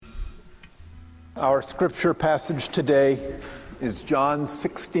Our scripture passage today is John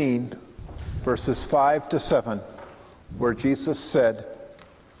 16, verses 5 to 7, where Jesus said,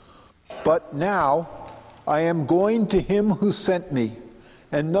 "But now I am going to him who sent me,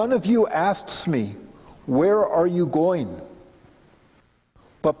 and none of you asks me, 'Where are you going?'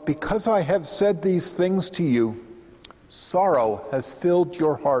 But because I have said these things to you, sorrow has filled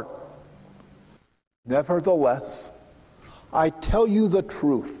your heart. Nevertheless, I tell you the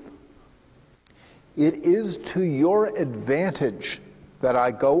truth. It is to your advantage that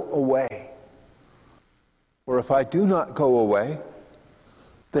I go away. For if I do not go away,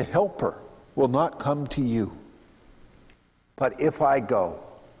 the Helper will not come to you. But if I go,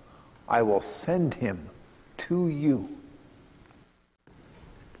 I will send him to you."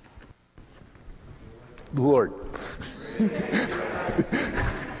 Lord.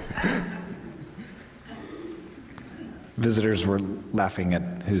 Visitors were laughing at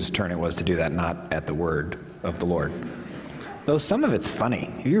whose turn it was to do that, not at the word of the Lord. Though some of it's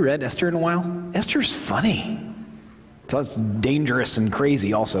funny. Have you read Esther in a while? Esther's funny. So it's dangerous and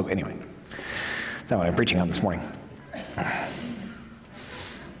crazy also. Anyway, that's what I'm preaching on this morning.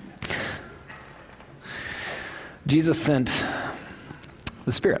 Jesus sent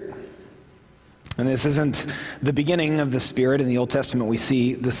the Spirit. And this isn't the beginning of the Spirit. In the Old Testament, we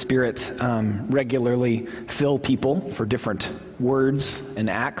see the Spirit regularly fill people for different words and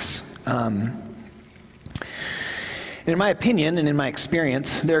acts. And in my opinion and in my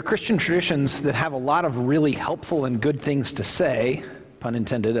experience, there are Christian traditions that have a lot of really helpful and good things to say, pun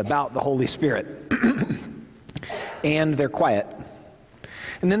intended, about the Holy Spirit. And they're quiet.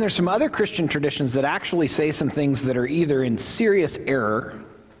 And then there's some other Christian traditions that actually say some things that are either in serious error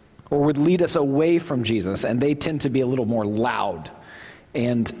or would lead us away from Jesus, and they tend to be a little more loud.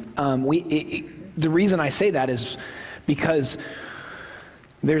 And the reason I say that is because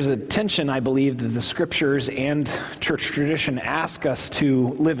there's a tension, I believe, that the Scriptures and church tradition ask us to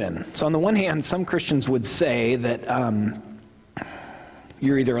live in. So on the one hand, some Christians would say that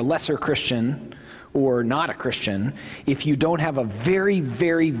you're either a lesser Christian or not a Christian if you don't have a very,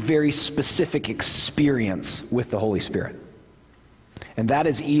 very, very specific experience with the Holy Spirit. And that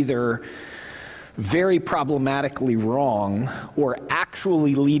is either very problematically wrong or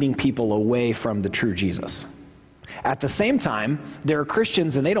actually leading people away from the true Jesus. At the same time, there are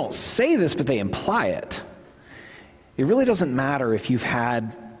Christians, and they don't say this, but they imply it. It really doesn't matter if you've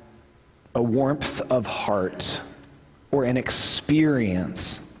had a warmth of heart or an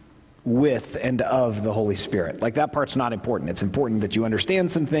experience with and of the Holy Spirit. Like, that part's not important. It's important that you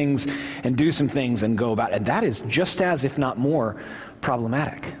understand some things and do some things and go about it. And that is just as, if not more,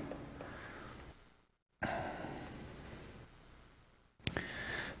 problematic.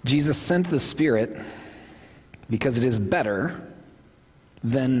 Jesus sent the Spirit because it is better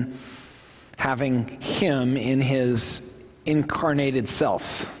than having him in his incarnated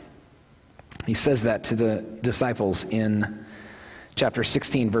self. He says that to the disciples in chapter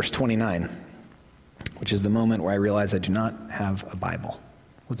 16, verse 29, which is the moment where I realize I do not have a Bible.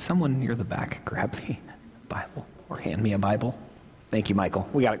 Would someone near the back grab me a Bible or hand me a Bible? Thank you, Michael.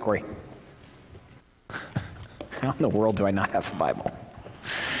 We got it, Corey. How in the world do I not have a Bible?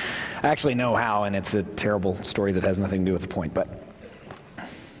 I actually know how, and it's a terrible story that has nothing to do with the point. But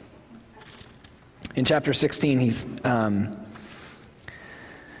in chapter 16,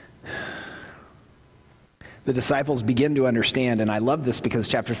 the disciples begin to understand, and I love this because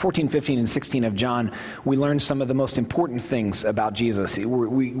chapters 14, 15, and 16 of John, we learn some of the most important things about Jesus.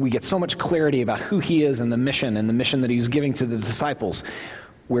 We get so much clarity about who he is and the mission that he's giving to the disciples,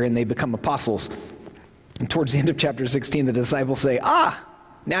 wherein they become apostles. And towards the end of chapter 16, the disciples say,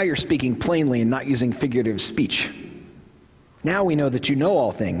 now you're speaking plainly and not using figurative speech. Now we know that you know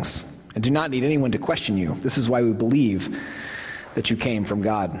all things and do not need anyone to question you. This is why we believe that you came from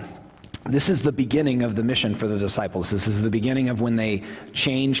God. This is the beginning of the mission for the disciples. This is the beginning of when they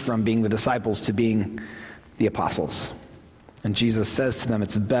change from being the disciples to being the apostles. And Jesus says to them,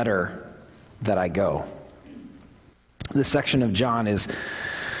 it's better that I go. This section of John is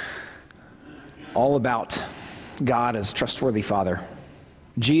all about God as trustworthy Father.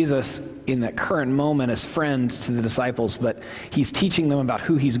 Jesus, in that current moment, as friend to the disciples, but he's teaching them about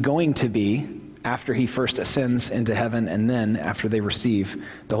who he's going to be after he first ascends into heaven and then after they receive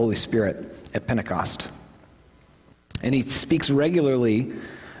the Holy Spirit at Pentecost. And he speaks regularly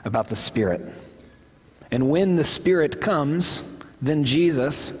about the Spirit. And when the Spirit comes, then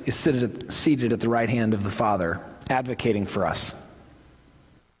Jesus is seated at the right hand of the Father, advocating for us,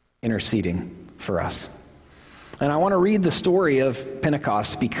 interceding for us. And I want to read the story of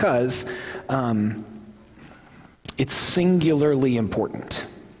Pentecost because it's singularly important.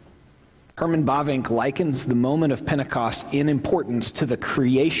 Herman Bavinck likens the moment of Pentecost in importance to the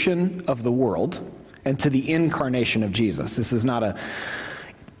creation of the world and to the incarnation of Jesus. This is not a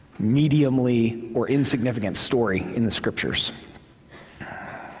mediumly or insignificant story in the Scriptures.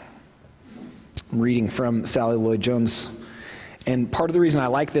 I'm reading from Sally Lloyd-Jones, and part of the reason I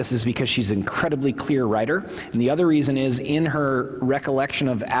like this is because she's an incredibly clear writer, and the other reason is in her recollection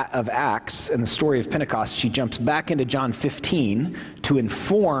of Acts and the story of Pentecost, she jumps back into John 15 to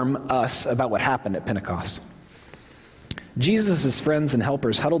inform us about what happened at Pentecost. Jesus' friends and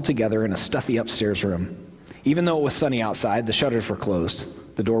helpers huddled together in a stuffy upstairs room. Even though it was sunny outside, the shutters were closed.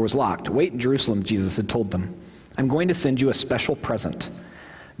 The door was locked. "Wait in Jerusalem," Jesus had told them. "I'm going to send you a special present.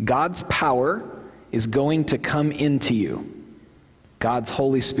 God's power is going to come into you. God's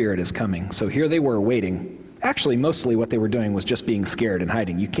Holy Spirit is coming." So here they were waiting. Actually, mostly what they were doing was just being scared and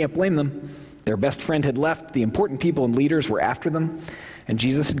hiding. You can't blame them. Their best friend had left. The important people and leaders were after them. And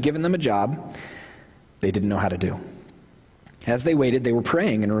Jesus had given them a job they didn't know how to do. As they waited, they were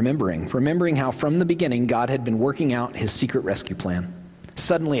praying and remembering how from the beginning God had been working out his secret rescue plan.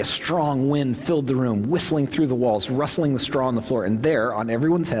 Suddenly a strong wind filled the room, whistling through the walls, rustling the straw on the floor, and there, on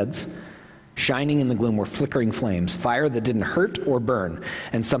everyone's heads, shining in the gloom, were flickering flames, fire that didn't hurt or burn,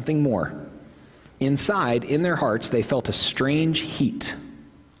 and something more. Inside, in their hearts, they felt a strange heat,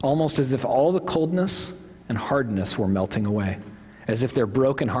 almost as if all the coldness and hardness were melting away, as if their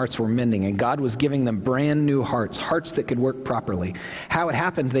broken hearts were mending, and God was giving them brand new hearts, hearts that could work properly. How it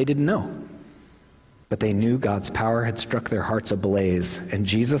happened, they didn't know. But they knew God's power had struck their hearts ablaze, and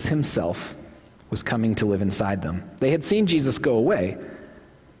Jesus himself was coming to live inside them. They had seen Jesus go away,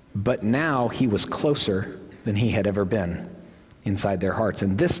 but now he was closer than he had ever been inside their hearts.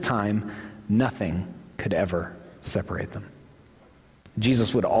 And this time, nothing could ever separate them.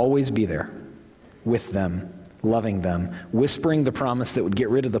 Jesus would always be there with them, loving them, whispering the promise that would get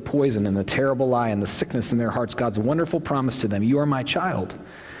rid of the poison and the terrible lie and the sickness in their hearts. God's wonderful promise to them: "You are my child,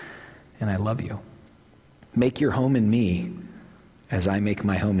 and I love you. Make your home in me as I make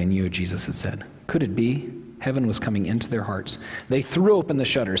my home in you," Jesus had said. Could it be? Heaven was coming into their hearts. They threw open the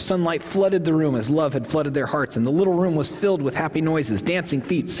shutters. Sunlight flooded the room as love had flooded their hearts, and the little room was filled with happy noises, dancing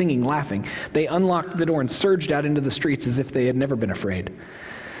feet, singing, laughing. They unlocked the door and surged out into the streets as if they had never been afraid.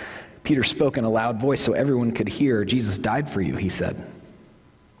 Peter spoke in a loud voice so everyone could hear. "Jesus died for you," he said,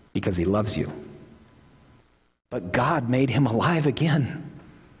 "because he loves you. But God made him alive again.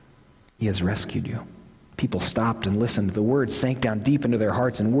 He has rescued you." People stopped and listened. The words sank down deep into their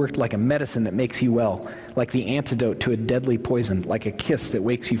hearts and worked like a medicine that makes you well, like the antidote to a deadly poison, like a kiss that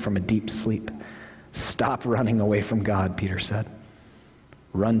wakes you from a deep sleep. "Stop running away from God," Peter said.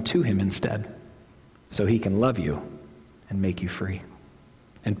 "Run to him instead, so he can love you and make you free."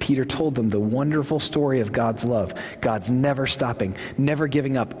 And Peter told them the wonderful story of God's love, God's never stopping, never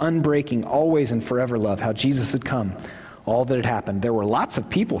giving up, unbreaking, always and forever love, how Jesus had come, all that had happened. There were lots of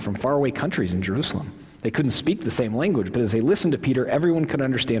people from faraway countries in Jerusalem. They couldn't speak the same language, but as they listened to Peter, everyone could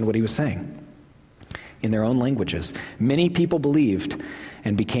understand what he was saying in their own languages. Many people believed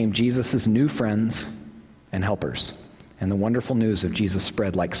and became Jesus' new friends and helpers. And the wonderful news of Jesus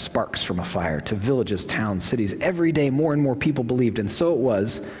spread like sparks from a fire to villages, towns, cities. Every day more and more people believed, and so it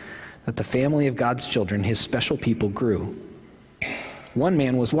was that the family of God's children, his special people, grew. One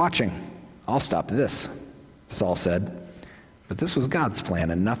man was watching. "I'll stop this," Saul said. But this was God's plan,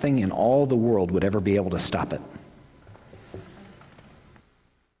 and nothing in all the world would ever be able to stop it.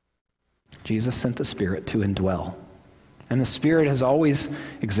 Jesus sent the Spirit to indwell. And the Spirit has always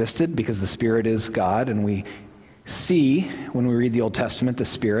existed because the Spirit is God, and we see, when we read the Old Testament, the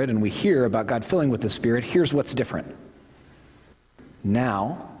Spirit, and we hear about God filling with the Spirit. Here's what's different.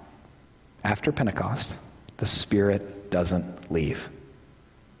 Now, after Pentecost, the Spirit doesn't leave,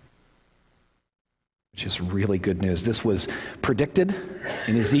 which is really good news. This was predicted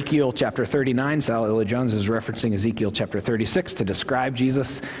in Ezekiel chapter 39. Sally Lloyd-Jones is referencing Ezekiel chapter 36 to describe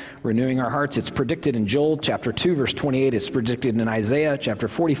Jesus renewing our hearts. It's predicted in Joel chapter 2, verse 28. It's predicted in Isaiah chapter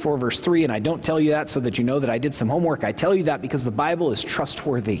 44, verse 3. And I don't tell you that so that you know that I did some homework. I tell you that because the Bible is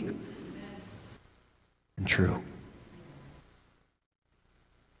trustworthy and true.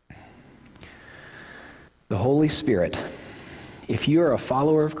 The Holy Spirit, if you are a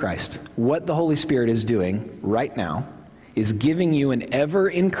follower of Christ, what the Holy Spirit is doing right now is giving you an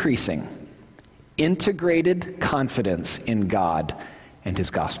ever-increasing, integrated confidence in God and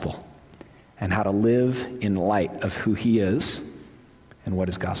his gospel, and how to live in light of who he is and what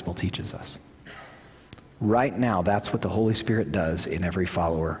his gospel teaches us. Right now, that's what the Holy Spirit does in every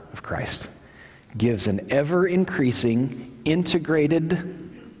follower of Christ. Gives an ever-increasing, integrated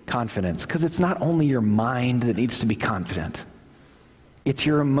confidence, because it's not only your mind that needs to be confident. It's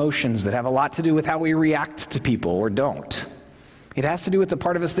your emotions that have a lot to do with how we react to people or don't. It has to do with the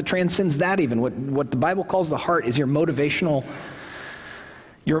part of us that transcends that even. What the Bible calls the heart is your motivational,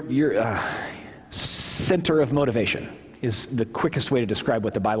 your center of motivation is the quickest way to describe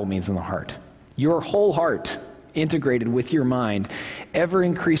what the Bible means in the heart. Your whole heart integrated with your mind, ever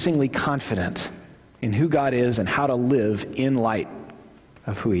increasingly confident in who God is and how to live in light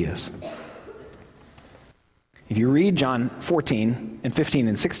of who he is. If you read John 14 and 15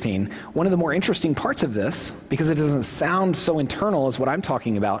 and 16, one of the more interesting parts of this, because it doesn't sound so internal as what I'm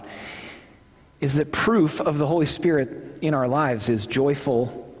talking about, is that proof of the Holy Spirit in our lives is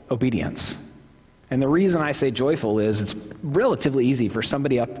joyful obedience. And the reason I say joyful is it's relatively easy for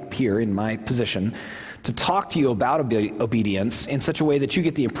somebody up here in my position to talk to you about obedience in such a way that you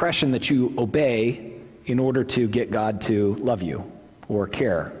get the impression that you obey in order to get God to love you or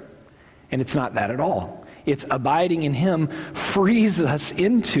care. And it's not that at all. It's abiding in him frees us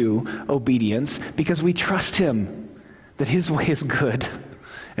into obedience because we trust him that his way is good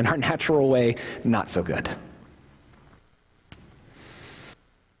and our natural way not so good.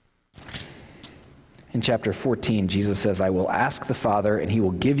 In chapter 14, Jesus says, I will ask the Father, and he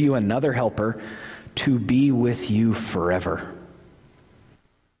will give you another helper to be with you forever.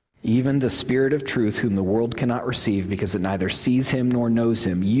 Even the Spirit of truth, whom the world cannot receive because it neither sees him nor knows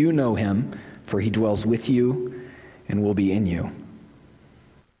him. You know him, for he dwells with you and will be in you.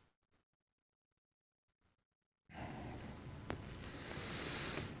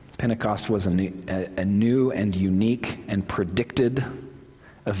 Pentecost was a new and unique and predicted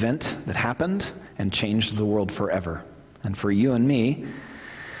event that happened and changed the world forever. And for you and me,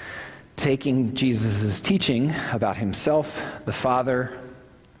 taking Jesus' teaching about himself, the Father,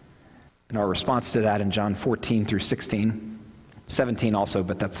 and our response to that in John 14 through 16, 17 also,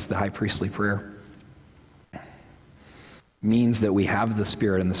 but that's the high priestly prayer, means that we have the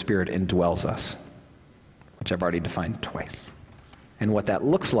Spirit and the Spirit indwells us, which I've already defined twice. And what that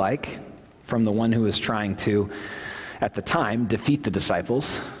looks like from the one who is trying to, at the time, defeat the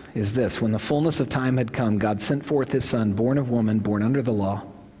disciples is this. When the fullness of time had come, God sent forth his Son, born of woman, born under the law,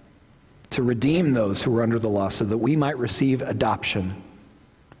 to redeem those who were under the law so that we might receive adoption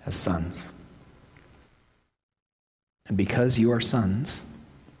as sons. And because you are sons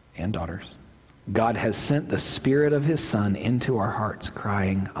and daughters, God has sent the Spirit of his Son into our hearts,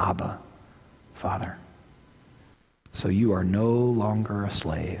 crying, Abba, Father. So you are no longer a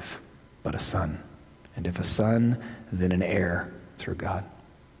slave, but a son. And if a son, then an heir through God.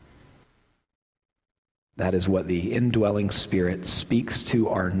 That is what the indwelling Spirit speaks to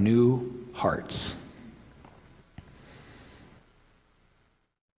our new hearts.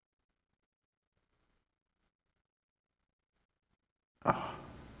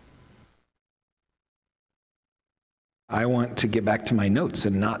 I want to get back to my notes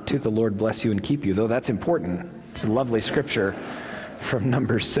and not to the Lord bless you and keep you, though that's important. It's a lovely scripture from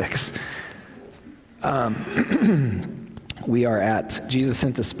Numbers 6. We are at Jesus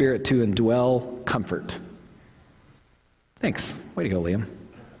sent the Spirit to indwell comfort. Thanks. Way to go, Liam.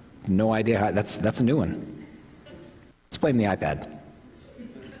 No idea how that's a new one. Let's blame the iPad.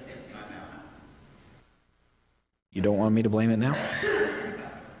 You don't want me to blame it now?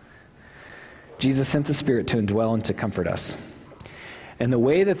 Jesus sent the Spirit to indwell and to comfort us. And the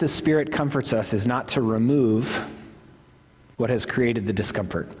way that the Spirit comforts us is not to remove what has created the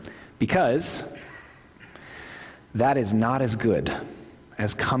discomfort, because that is not as good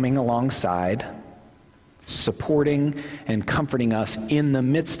as coming alongside, supporting and comforting us in the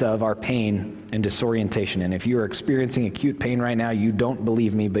midst of our pain and disorientation. And if you are experiencing acute pain right now, you don't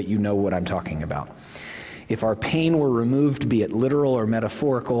believe me, but you know what I'm talking about. If our pain were removed, be it literal or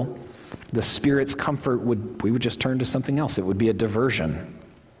metaphorical, the Spirit's comfort we would just turn to something else. It would be a diversion.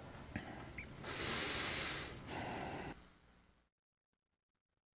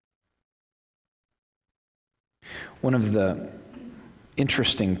 One of the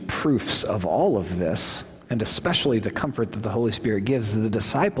interesting proofs of all of this, and especially the comfort that the Holy Spirit gives, the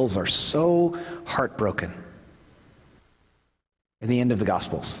disciples are so heartbroken at the end of the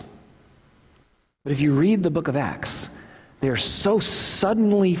Gospels. But if you read the book of Acts, they're so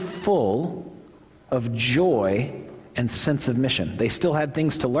suddenly full of joy and sense of mission. They still had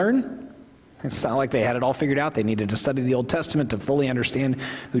things to learn. It's not like they had it all figured out. They needed to study the Old Testament to fully understand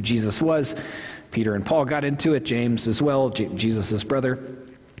who Jesus was. Peter and Paul got into it, James as well, Jesus' brother.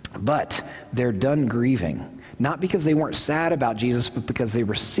 But they're done grieving, not because they weren't sad about Jesus, but because they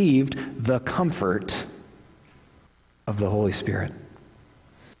received the comfort of the Holy Spirit.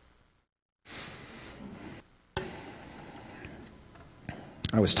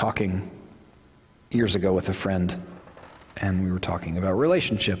 I was talking years ago with a friend, And we were talking about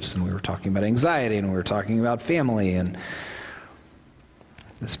relationships, and we were talking about anxiety, and we were talking about family. And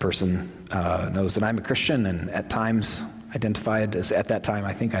this person knows that I'm a Christian, and at times identified as, at that time,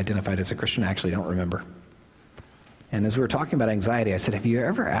 I think identified as a Christian. I actually don't remember. And as we were talking about anxiety, I said, have you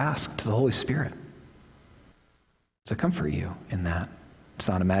ever asked the Holy Spirit to comfort you in that? It's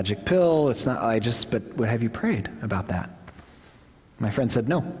not a magic pill. It's not, but what have you prayed about that? My friend said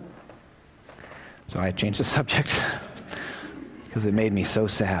no. So I changed the subject because it made me so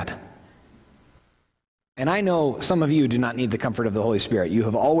sad. And I know some of you do not need the comfort of the Holy Spirit. You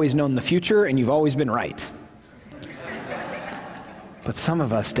have always known the future and you've always been right. But some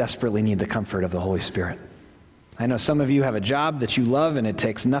of us desperately need the comfort of the Holy Spirit. I know some of you have a job that you love and it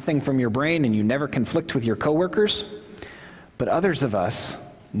takes nothing from your brain and you never conflict with your coworkers. But others of us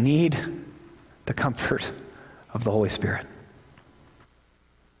need the comfort of the Holy Spirit.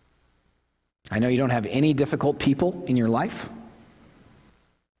 I know you don't have any difficult people in your life.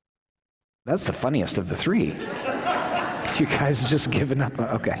 That's the funniest of the three. You guys just given up.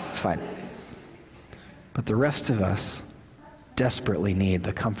 Okay, it's fine. But the rest of us desperately need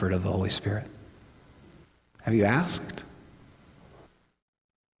the comfort of the Holy Spirit. Have you asked?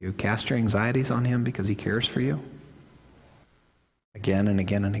 You cast your anxieties on him because he cares for you? Again and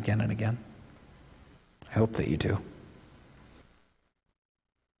again and again and again? I hope that you do.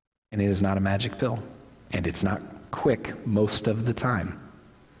 And it is not a magic pill. And it's not quick most of the time.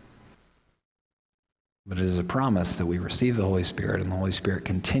 But it is a promise that we receive the Holy Spirit, and the Holy Spirit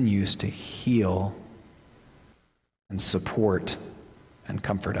continues to heal and support and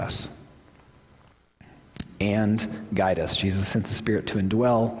comfort us and guide us. Jesus sent the Spirit to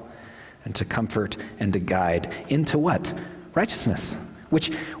indwell and to comfort and to guide into what? Righteousness.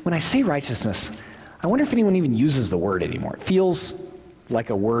 Which, when I say righteousness, I wonder if anyone even uses the word anymore. It feels like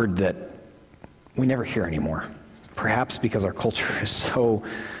a word that we never hear anymore. Perhaps because our culture is so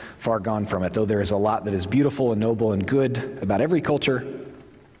far gone from it, though there is a lot that is beautiful and noble and good about every culture.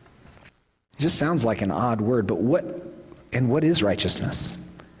 It just sounds like an odd word, but what is righteousness?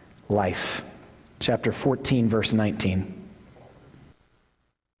 Life. Chapter 14, verse 19.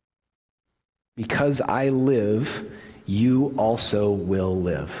 Because I live, you also will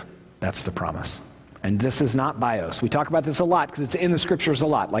live. That's the promise. And this is not bios. We talk about this a lot because it's in the scriptures a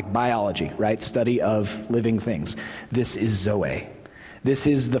lot, like biology, right? Study of living things. This is Zoe. This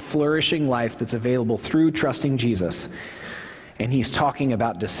is the flourishing life that's available through trusting Jesus. And he's talking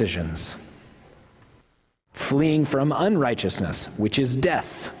about decisions. Fleeing from unrighteousness, which is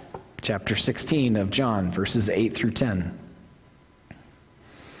death. Chapter 16 of John, verses 8 through 10.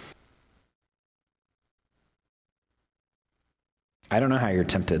 I don't know how you're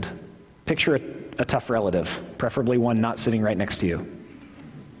tempted. Picture a tough relative, preferably one not sitting right next to you.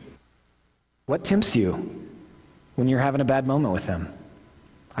 What tempts you when you're having a bad moment with them?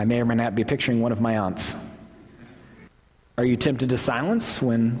 I may or may not be picturing one of my aunts. Are you tempted to silence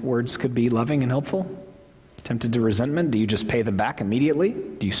when words could be loving and helpful? Tempted to resentment? Do you just pay them back immediately?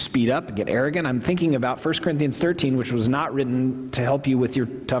 Do you speed up and get arrogant? I'm thinking about 1 Corinthians 13, which was not written to help you with your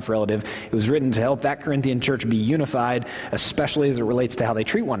tough relative. It was written to help that Corinthian church be unified, especially as it relates to how they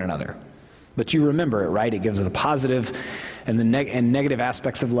treat one another. But you remember it, right? It gives the positive and the negative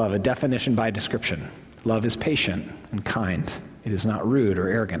aspects of love, a definition by description. Love is patient and kind. It is not rude or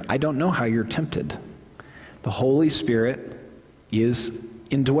arrogant. I don't know how you're tempted. The Holy Spirit is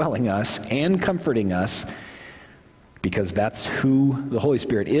indwelling us and comforting us because that's who the Holy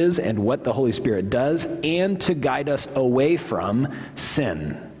Spirit is and what the Holy Spirit does, and to guide us away from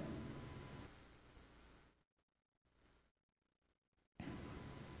sin.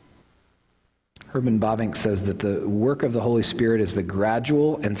 Herman Bavinck says that the work of the Holy Spirit is the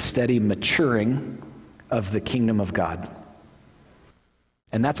gradual and steady maturing of the kingdom of God.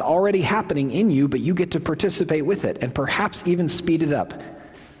 And that's already happening in you, but you get to participate with it and perhaps even speed it up.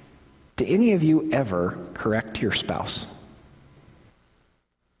 Do any of you ever correct your spouse?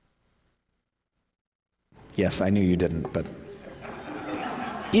 Yes, I knew you didn't, but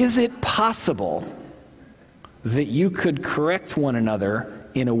is it possible that you could correct one another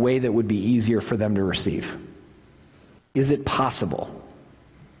in a way that would be easier for them to receive? Is it possible?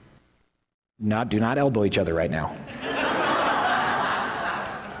 Do not elbow each other right now.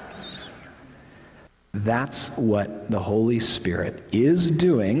 That's what the Holy Spirit is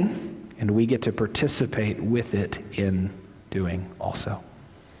doing, and we get to participate with it in doing also.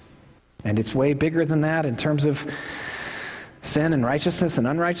 And it's way bigger than that in terms of sin and righteousness and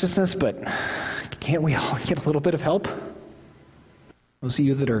unrighteousness, but can't we all get a little bit of help? Those of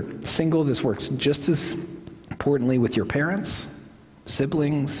you that are single, this works just as importantly with your parents,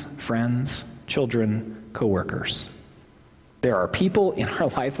 siblings, friends, children, coworkers. There are people in our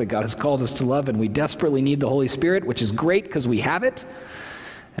life that God has called us to love, and we desperately need the Holy Spirit, which is great because we have it.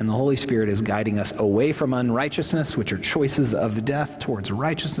 And the Holy Spirit is guiding us away from unrighteousness, which are choices of death, towards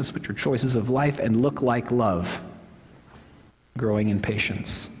righteousness, which are choices of life, and look like love, growing in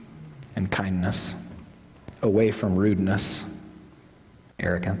patience and kindness, away from rudeness,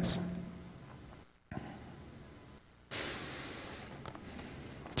 arrogance.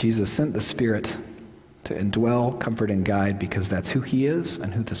 Jesus sent the Spirit to indwell, comfort, and guide because that's who he is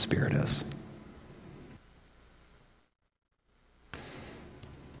and who the Spirit is.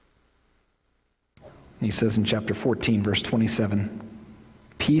 He says in chapter 14, verse 27,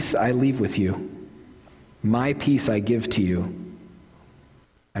 "Peace I leave with you, my peace I give to you."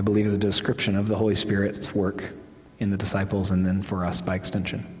 I believe is a description of the Holy Spirit's work in the disciples and then for us by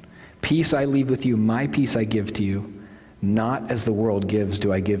extension. "Peace I leave with you, my peace I give to you. Not as the world gives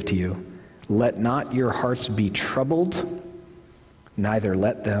do I give to you. Let not your hearts be troubled, neither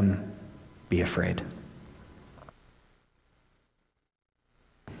let them be afraid."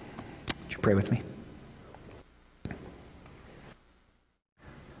 Would you pray with me?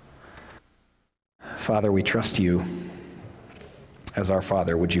 Father, we trust you. As our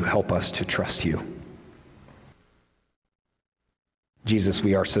Father, would you help us to trust you? Jesus,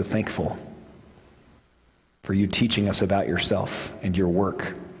 we are so thankful for you teaching us about yourself and your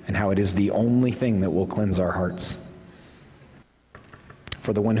work and how it is the only thing that will cleanse our hearts.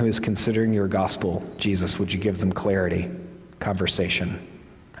 For the one who is considering your gospel, Jesus, would you give them clarity, conversation,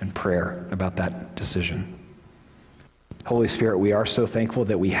 and prayer about that decision? Holy Spirit, we are so thankful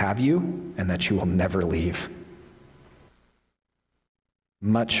that we have you and that you will never leave.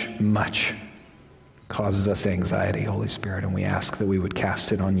 Much, much causes us anxiety, Holy Spirit, and we ask that we would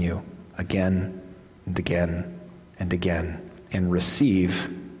cast it on you again and again and again and receive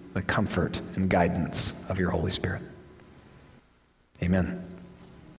the comfort and guidance of your Holy Spirit. Amen.